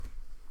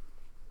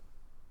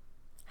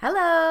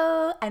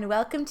Hello, and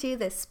welcome to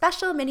this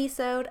special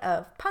mini-sode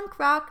of Punk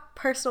Rock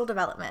Personal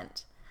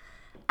Development.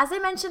 As I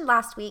mentioned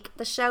last week,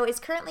 the show is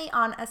currently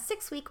on a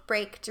 6-week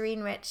break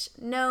during which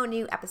no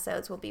new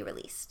episodes will be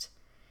released.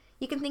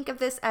 You can think of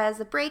this as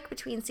a break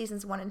between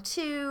seasons 1 and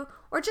 2,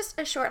 or just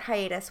a short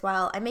hiatus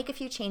while I make a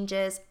few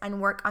changes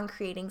and work on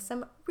creating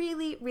some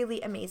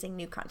really amazing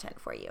new content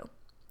for you.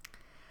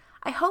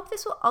 I hope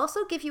this will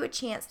also give you a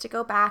chance to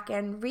go back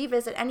and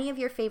revisit any of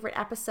your favorite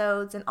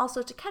episodes and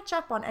also to catch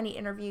up on any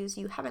interviews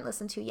you haven't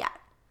listened to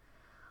yet.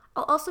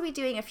 I'll also be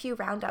doing a few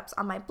roundups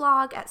on my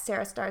blog at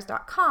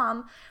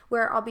sarahstars.com,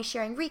 where I'll be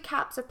sharing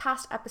recaps of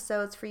past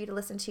episodes for you to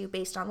listen to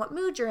based on what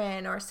mood you're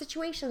in or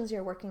situations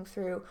you're working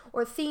through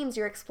or themes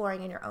you're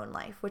exploring in your own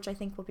life, which I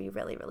think will be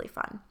really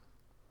fun.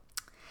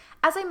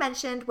 As I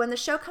mentioned, when the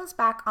show comes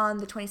back on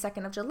the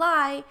 22nd of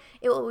July,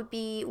 it will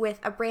be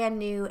with a brand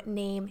new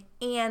name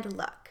and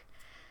look.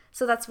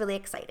 So that's really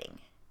exciting.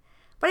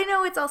 But I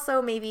know it's also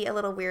maybe a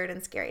little weird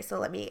and scary, so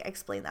let me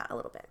explain that a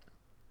little bit.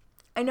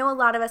 I know a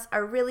lot of us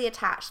are really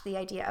attached to the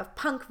idea of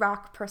punk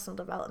rock personal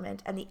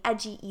development and the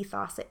edgy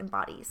ethos it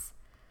embodies.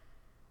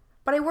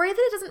 But I worry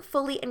that it doesn't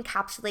fully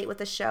encapsulate what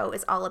the show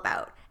is all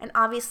about. And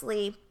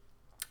obviously,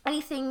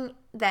 anything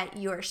that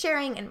you're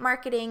sharing and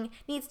marketing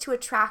needs to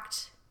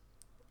attract.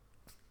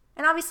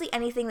 And obviously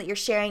anything that you're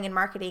sharing and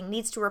marketing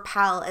needs to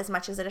repel as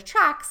much as it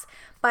attracts,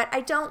 but I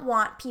don't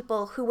want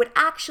people who would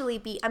actually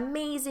be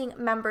amazing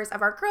members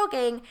of our girl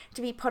gang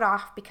to be put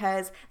off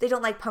because they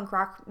don't like punk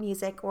rock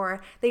music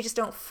or they just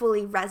don't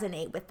fully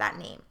resonate with that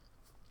name.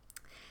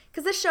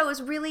 Because this show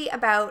is really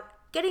about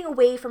getting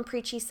away from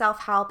preachy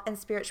self-help and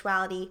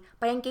spirituality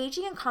by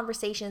engaging in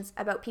conversations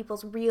about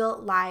people's real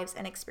lives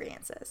and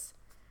experiences,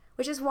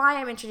 which is why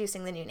I'm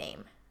introducing the new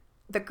name,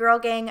 The Girl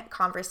Gang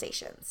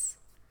Conversations.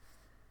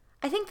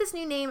 I think this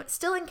new name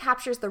still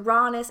encaptures the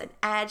rawness and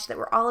edge that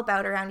we're all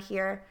about around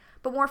here,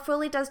 but more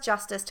fully does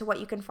justice to what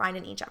you can find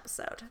in each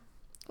episode.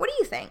 What do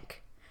you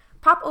think?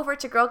 Pop over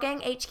to Girl Gang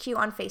HQ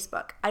on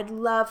Facebook. I'd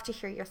love to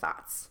hear your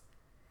thoughts.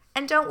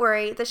 And don't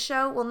worry, the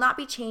show will not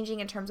be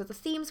changing in terms of the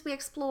themes we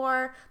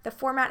explore, the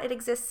format it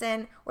exists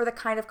in, or the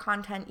kind of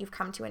content you've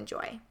come to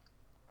enjoy.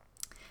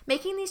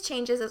 Making these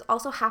changes is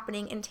also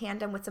happening in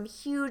tandem with some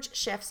huge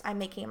shifts I'm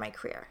making in my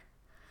career.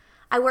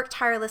 I worked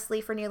tirelessly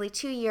for nearly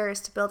 2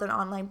 years to build an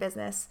online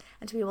business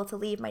and to be able to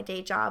leave my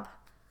day job,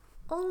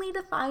 only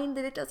to find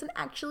that it doesn't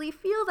actually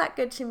feel that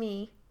good to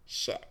me.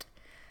 Shit.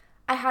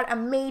 I had a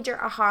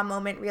major aha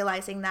moment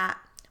realizing that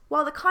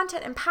while the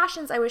content and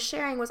passions I was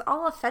sharing was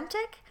all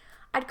authentic,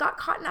 I'd gotten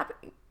caught up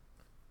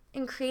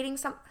in creating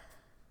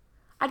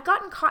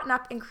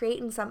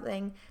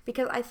something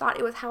because I thought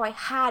it was how I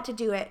had to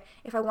do it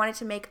if I wanted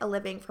to make a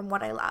living from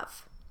what I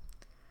love.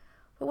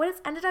 But what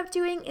it's ended up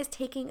doing is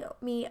taking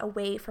me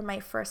away from my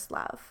first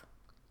love.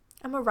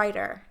 I'm a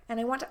writer, and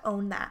I want to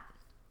own that.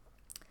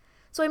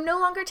 So I'm no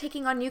longer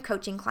taking on new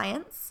coaching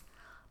clients.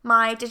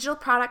 My digital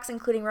products,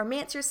 including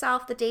Romance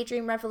Yourself, The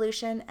Daydream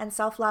Revolution, and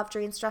Self-Love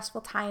During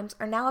Stressful Times,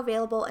 are now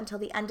available until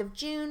the end of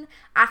June,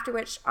 after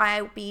which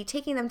I'll be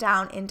taking them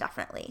down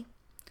indefinitely.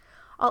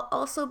 I'll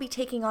also be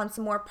taking on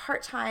some more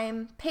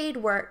part-time, paid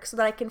work so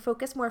that I can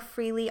focus more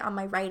freely on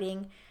my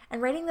writing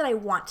and writing that I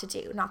want to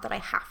do, not that I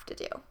have to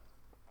do.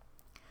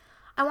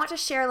 I want to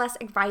share less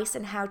advice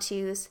and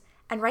how-tos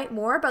and write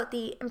more about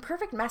the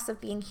imperfect mess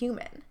of being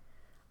human.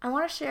 I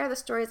want to share the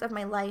stories of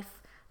my life,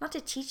 not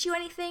to teach you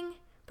anything,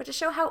 but to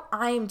show how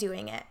I'm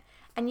doing it,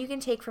 and you can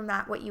take from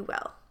that what you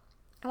will.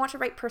 I want to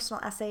write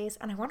personal essays,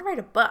 and I want to write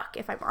a book,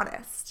 if I'm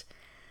honest.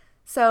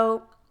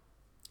 So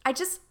I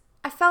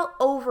fell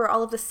over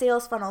all of the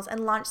sales funnels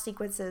and launch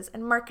sequences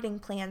and marketing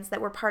plans that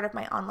were part of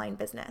my online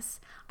business.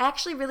 I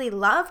actually really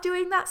love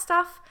doing that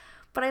stuff,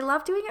 but I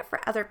love doing it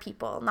for other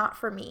people, not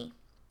for me.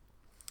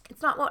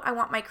 It's not what I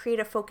want my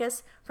creative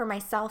focus for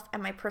myself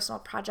and my personal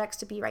projects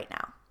to be right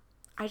now.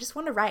 I just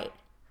want to write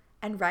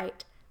and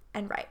write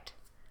and write.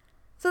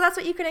 So that's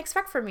what you can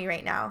expect from me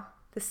right now.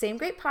 The same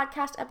great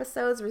podcast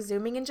episodes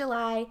resuming in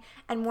July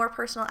and more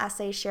personal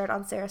essays shared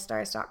on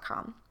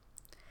sarahstars.com.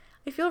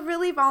 I feel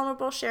really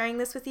vulnerable sharing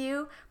this with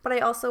you, but I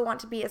also want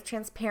to be as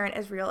transparent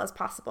as real as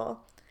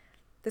possible.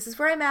 This is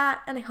where I'm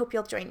at, and I hope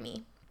you'll join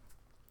me.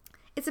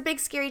 It's a big,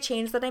 scary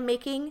change that I'm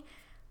making,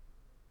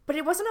 but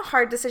it wasn't a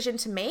hard decision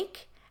to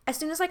make. As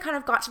soon as I kind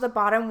of got to the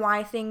bottom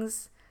why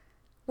things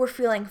were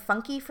feeling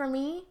funky for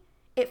me,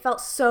 it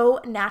felt so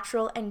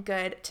natural and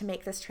good to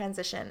make this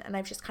transition, and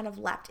I've just kind of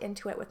leapt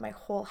into it with my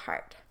whole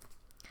heart.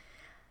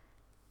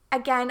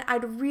 Again,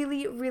 I'd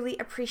really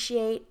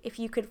appreciate if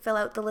you could fill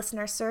out the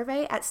listener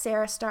survey at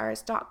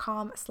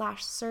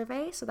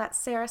sarahstars.com/survey. So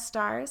that's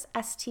sarahstars,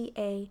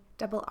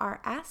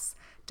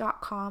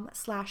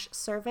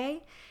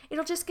 STARRS.com/survey.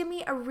 It'll just give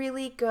me a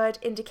really good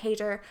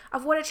indicator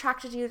of what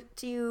attracted you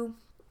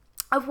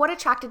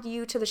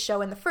to the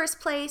show in the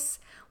first place,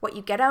 what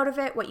you get out of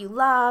it, what you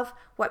love,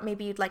 what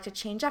maybe you'd like to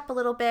change up a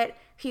little bit,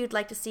 who you'd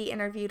like to see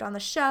interviewed on the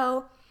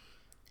show,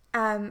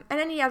 and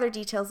any other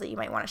details that you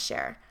might want to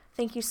share.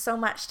 Thank you so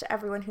much to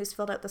everyone who's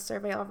filled out the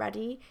survey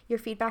already. Your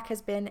feedback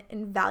has been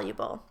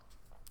invaluable.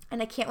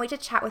 And I can't wait to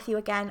chat with you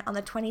again on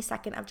the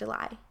 22nd of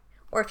July.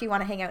 Or if you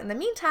want to hang out in the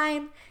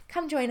meantime,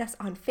 come join us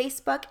on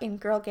Facebook in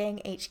Girl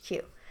Gang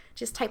HQ.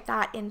 Just type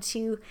that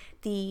into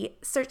the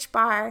search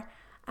bar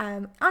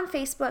on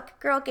Facebook,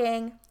 Girl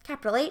Gang,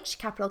 capital H,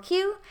 capital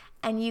Q,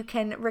 and you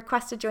can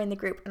request to join the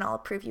group and I'll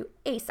approve you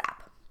ASAP.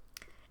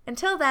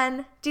 Until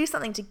then, do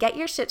something to get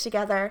your shit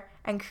together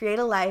and create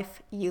a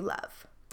life you love.